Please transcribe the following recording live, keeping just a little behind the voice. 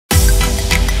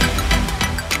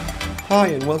Hi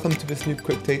and welcome to this new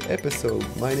Quick Take episode.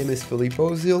 My name is Philippe.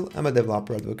 I'm a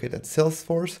developer advocate at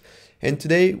Salesforce, and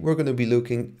today we're going to be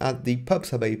looking at the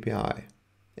PubSub API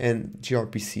and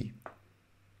gRPC.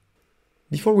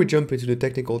 Before we jump into the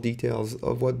technical details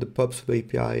of what the PubSub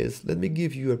API is, let me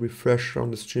give you a refresher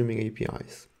on the streaming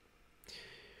APIs.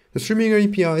 The streaming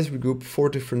APIs regroup 4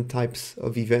 different types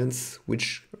of events,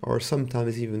 which are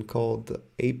sometimes even called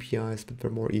APIs, but they're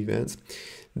more events.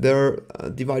 They're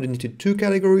divided into 2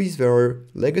 categories. There are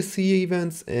legacy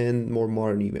events and more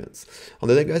modern events. On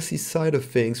the legacy side of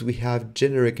things, we have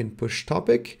generic and push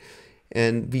topic,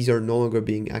 and these are no longer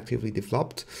being actively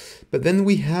developed. But then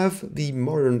we have the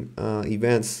modern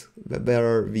events that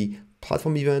are the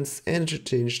platform events and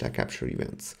change that capture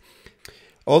events.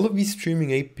 All of these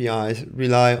streaming APIs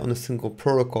rely on a single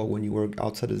protocol when you work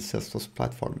outside of the Salesforce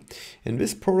platform. And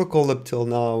this protocol up till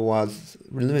now was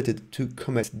limited to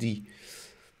commit-D.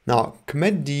 Now,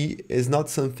 commit-D is not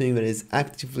something that is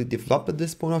actively developed at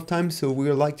this point of time, so we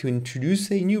would like to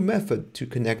introduce a new method to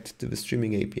connect to the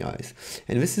streaming APIs.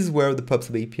 And this is where the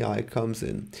PubSub API comes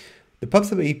in. The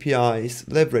PubSub API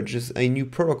leverages a new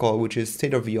protocol which is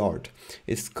state-of-the-art.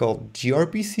 It's called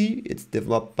gRPC, it's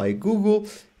developed by Google,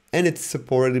 and it's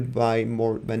supported by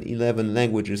more than 11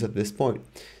 languages at this point.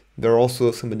 There are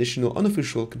also some additional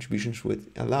unofficial contributions which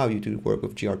allow you to work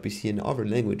with gRPC in other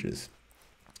languages.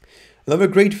 Another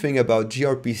great thing about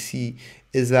gRPC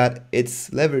is that it's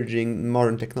leveraging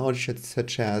modern technology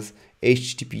such as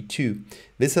HTTP2.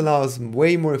 This allows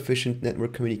way more efficient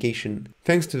network communication.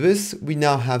 Thanks to this, we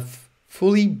now have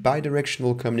fully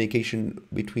bidirectional communication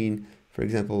between, for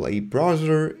example, a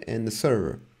browser and the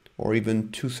server, or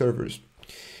even 2 servers.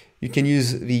 You can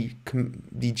use the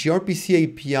gRPC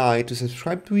API to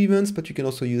subscribe to events, but you can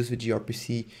also use the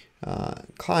gRPC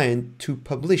client to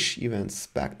publish events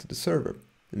back to the server.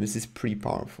 And this is pretty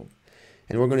powerful.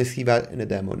 And we're going to see that in a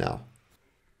demo now.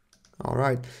 All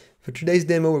right, for today's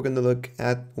demo, we're going to look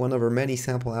at one of our many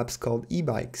sample apps called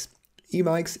eBikes.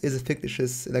 eBikes is a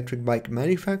fictitious electric bike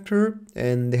manufacturer,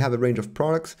 and they have a range of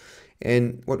products.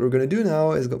 And what we're going to do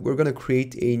now is we're going to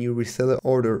create a new reseller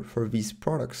order for these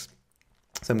products.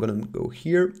 So I'm going to go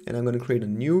here and I'm going to create a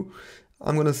new.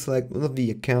 I'm going to select one of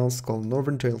the accounts called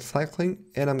Northern Trail Cycling,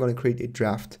 and I'm going to create a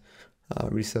draft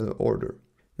reseller order.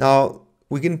 Now,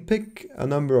 we can pick a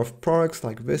number of products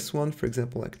like this one. For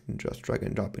example, I can just drag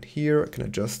and drop it here. I can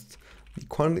adjust the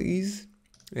quantities,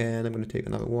 and I'm going to take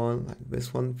another one like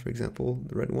this one, for example,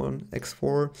 the red one,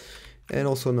 X4, and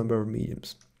also a number of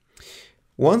mediums.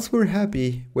 Once we're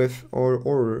happy with our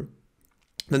order,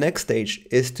 the next stage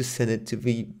is to send it to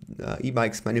the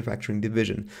eBikes manufacturing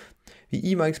division. The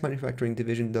eBikes manufacturing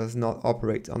division does not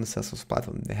operate on the Salesforce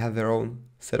platform. They have their own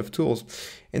set of tools.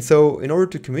 And so in order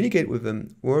to communicate with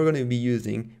them, we're going to be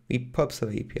using the PubSub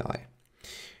API.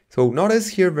 So notice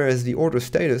here there is the order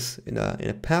status in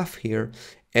a path here.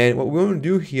 And what we want to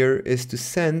do here is to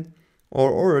send our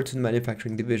order to the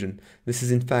manufacturing division. This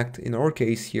is in fact, in our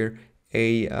case here,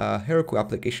 a Heroku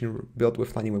application built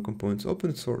with Lightning Web Components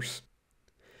open source.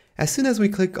 As soon as we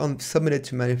click on Submit it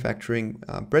to Manufacturing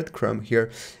breadcrumb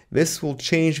here, this will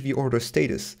change the order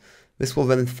status. This will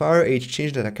then fire a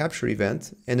change data capture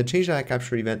event, and the change data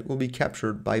capture event will be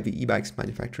captured by the eBikes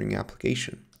manufacturing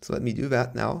application. So let me do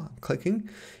that now. I'm clicking,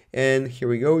 and here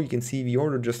we go. You can see the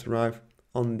order just arrived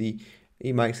on the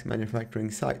eBikes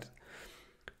manufacturing site.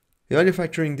 The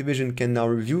manufacturing division can now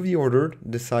review the order,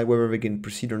 decide whether they can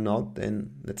proceed or not,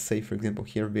 and let's say, for example,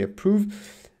 here they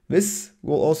approve. This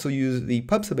will also use the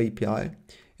PubSub API,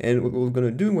 and what we're going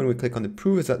to do when we click on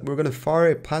approve is that we're going to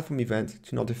fire a platform event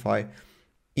to notify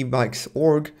eBikes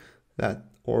org that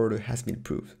order has been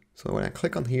approved. So when I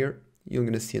click on here, you're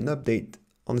going to see an update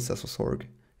on the Salesforce org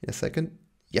in a second.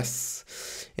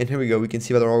 Yes, and here we go. We can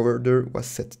see that our order was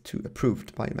set to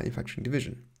approved by the manufacturing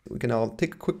division. We can now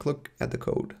take a quick look at the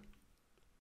code.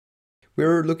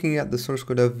 We're looking at the source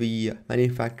code of the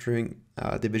manufacturing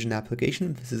division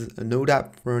application. This is a Node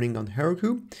app running on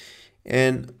Heroku,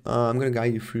 and I'm going to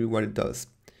guide you through what it does.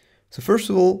 So first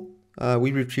of all,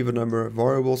 we retrieve a number of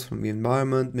variables from the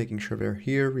environment, making sure they're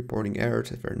here, reporting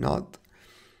errors if they're not.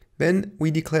 Then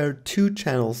we declare 2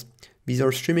 channels. These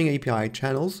are streaming API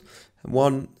channels.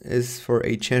 One is for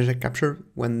a change data capture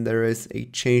when there is a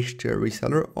change to a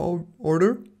reseller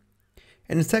order.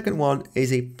 And the second one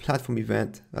is a platform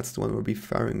event. That's the one we'll be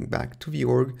firing back to the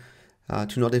org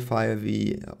to notify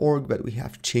the org that we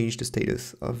have changed the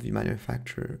status of the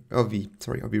manufacturer of the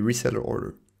reseller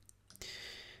order.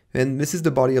 And this is the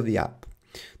body of the app.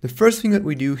 The first thing that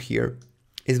we do here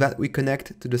is that we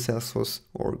connect to the Salesforce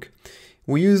org.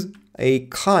 We use a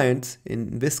client.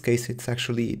 In this case, it's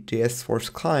actually a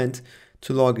JSForce client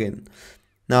to log in.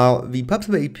 Now, the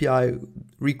PubSub API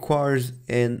requires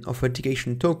an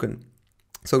authentication token.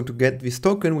 So to get this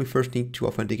token, we first need to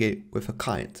authenticate with a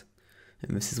client.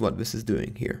 And this is what this is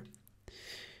doing here.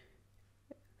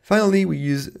 Finally, we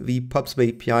use the PubSub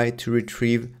API to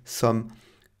retrieve some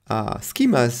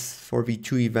schemas for the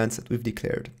 2 events that we've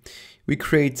declared. We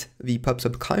create the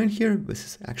PubSub client here. This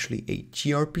is actually a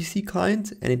gRPC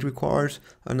client, and it requires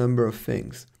a number of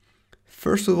things.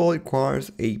 First of all, it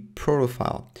requires a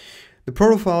proto-file. The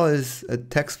proto-file is a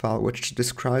text file which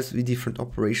describes the different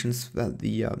operations that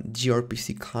the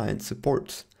gRPC client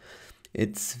supports.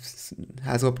 It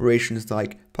has operations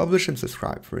like publish and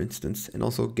subscribe, for instance, and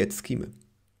also get schema.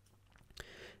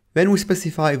 Then we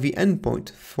specify the endpoint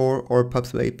for our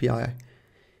PubSub API.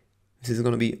 This is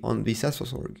going to be on the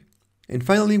Salesforce org. And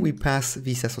finally, we pass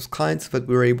the Salesforce client so that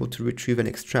we're able to retrieve and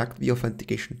extract the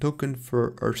authentication token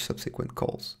for our subsequent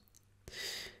calls.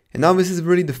 And now this is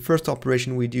really the first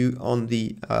operation we do on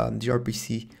the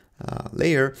gRPC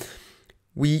layer.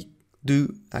 We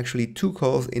do actually 2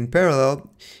 calls in parallel.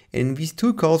 And in these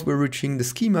 2 calls, we're retrieving the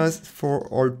schemas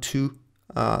for our 2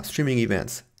 streaming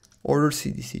events, order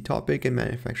CDC topic and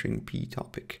manufacturing P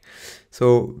topic.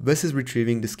 So this is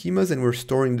retrieving the schemas, and we're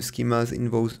storing the schemas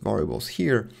in those variables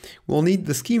here. We'll need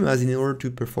the schemas in order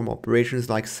to perform operations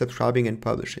like subscribing and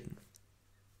publishing.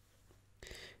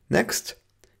 Next,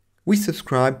 we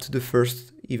subscribe to the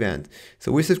first event.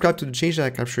 So we subscribe to the change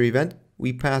data capture event.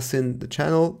 We pass in the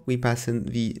channel, we pass in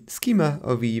the schema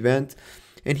of the event.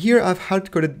 And here I've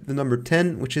hard-coded the number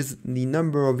 10, which is the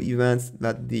number of events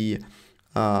that the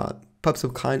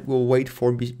PubSub client will wait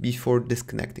for before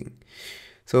disconnecting.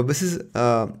 So this is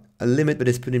a limit that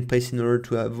is put in place in order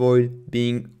to avoid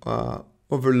being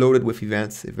overloaded with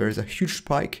events. If there's a huge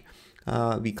spike,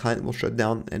 the client will shut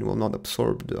down and will not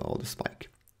absorb all the spike.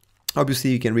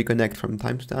 Obviously, you can reconnect from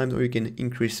time to time, or you can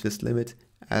increase this limit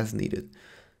as needed.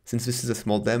 Since this is a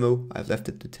small demo, I've left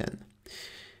it to 10.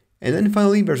 And then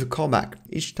finally, there's a callback.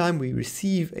 Each time we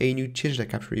receive a new change data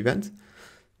capture event,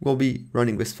 we'll be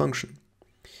running this function.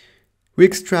 We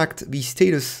extract the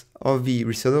status of the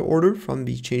reseller order from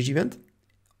the change event,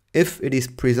 if it is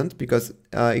present, because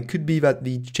it could be that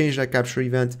the change data capture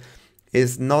event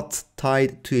is not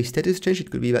tied to a status change.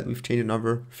 It could be that we've changed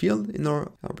another field in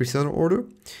our reseller order.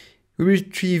 We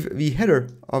retrieve the header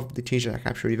of the change data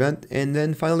capture event, and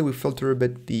then finally we filter a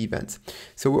bit the events.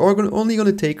 So we're only going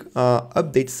to take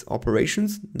updates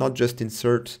operations, not just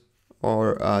insert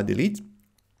or delete.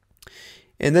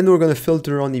 And then we're going to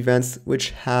filter on events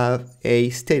which have a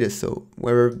status, so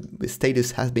where the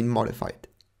status has been modified.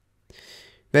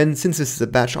 Then, since this is a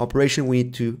batch operation, we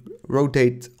need to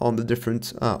rotate on the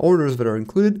different orders that are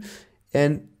included.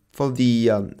 And for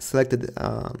the selected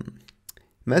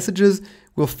messages,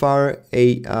 we'll fire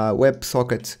a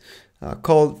Websocket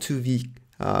call to the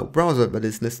browser that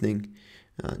is listening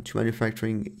to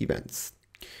manufacturing events.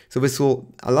 So this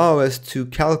will allow us to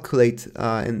calculate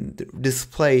and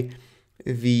display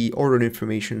the order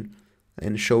information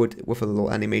and show it with a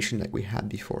little animation like we had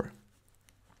before.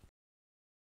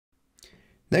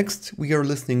 Next, we are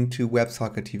listening to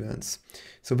WebSocket events.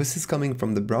 So this is coming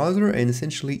from the browser, and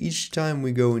essentially each time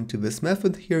we go into this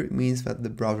method here, it means that the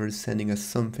browser is sending us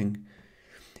something.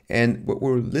 And what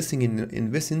we're listening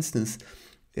in this instance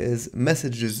is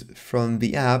messages from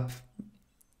the app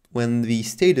when the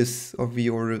status of the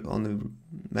order on the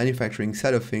manufacturing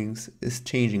side of things is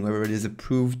changing, whether it is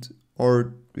approved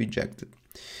or rejected.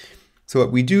 So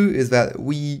what we do is that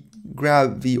we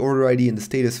grab the order ID and the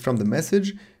status from the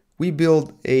message. We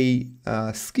build a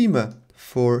schema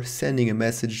for sending a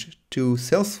message to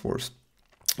Salesforce.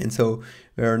 And so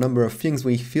there are a number of things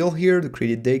we fill here: the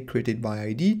created date, created by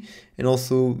ID, and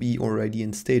also the order ID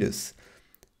and status.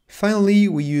 Finally,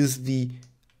 we use the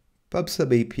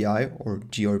PubSub API or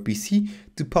gRPC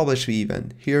to publish the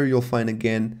event. Here you'll find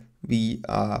again the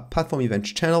platform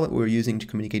events channel that we're using to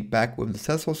communicate back with the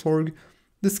Salesforce org,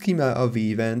 the schema of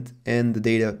the event, and the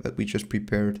data that we just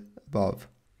prepared above.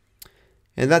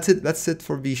 And that's it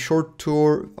for the short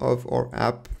tour of our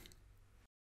app.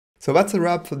 So that's a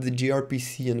wrap for the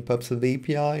gRPC and PubSub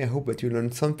API. I hope that you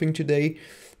learned something today.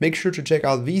 Make sure to check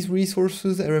out these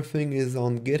resources. Everything is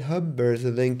on GitHub. There's a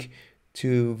link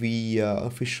to the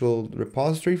official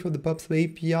repository for the PubSub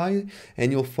API,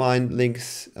 and you'll find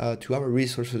links to other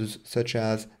resources such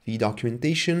as the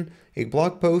documentation, a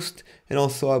blog post, and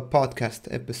also a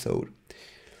podcast episode.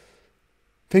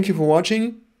 Thank you for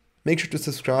watching. Make sure to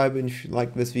subscribe, and if you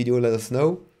like this video, let us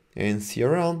know, and see you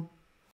around.